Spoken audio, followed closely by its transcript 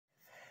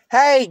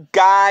Hey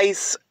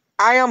guys,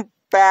 I am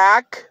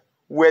back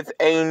with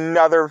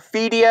another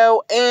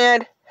video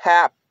and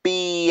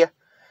happy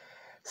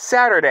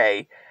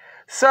Saturday.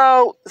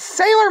 So,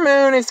 Sailor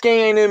Moon is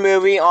getting a new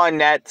movie on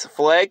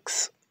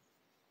Netflix.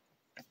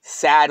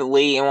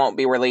 Sadly, it won't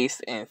be released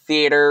in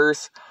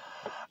theaters.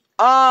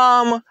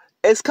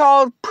 It's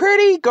called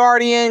Pretty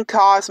Guardian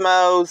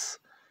Cosmos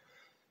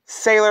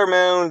Sailor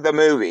Moon the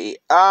movie.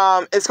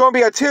 It's going to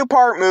be a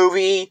two-part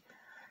movie,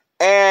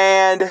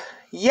 and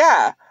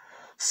yeah.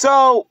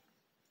 So,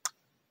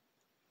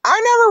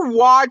 I never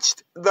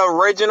watched the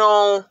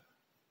original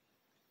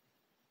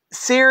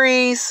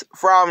series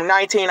from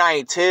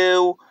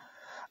 1992.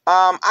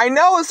 I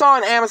know it's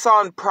on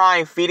Amazon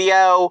Prime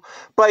Video,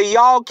 but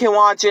y'all can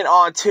watch it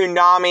on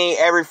Toonami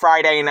every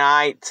Friday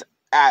night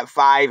at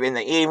 5 in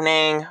the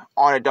evening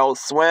on Adult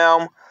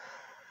Swim.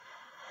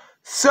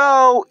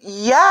 So,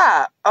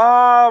 yeah,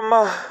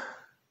 but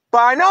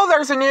I know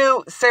there's a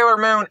new Sailor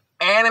Moon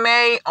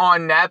anime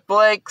on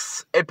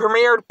Netflix. It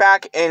premiered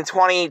back in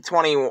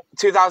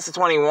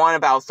 2021,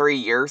 about 3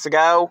 years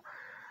ago.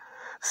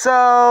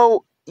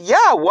 So,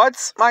 yeah,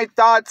 what's my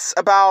thoughts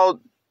about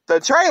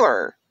the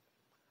trailer?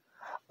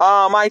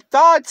 My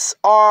thoughts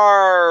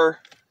are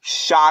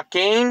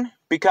shocking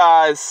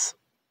because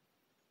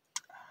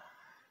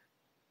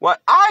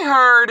what I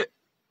heard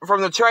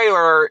from the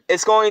trailer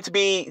is going to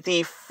be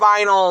the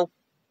final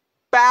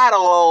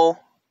battle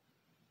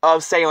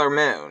of Sailor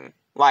Moon.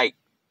 Like,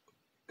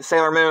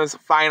 Sailor Moon's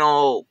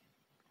final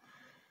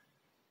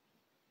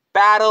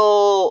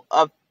battle,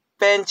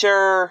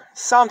 adventure,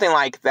 something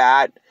like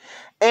that.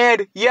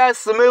 And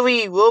yes, the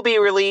movie will be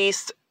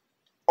released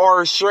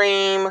or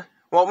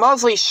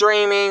mostly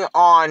streaming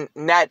on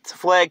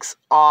Netflix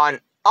on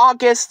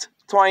August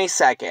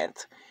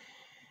 22nd.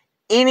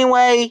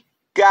 Anyway,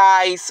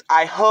 guys,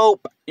 I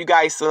hope you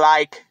guys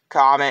like,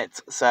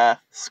 comment,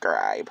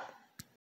 subscribe.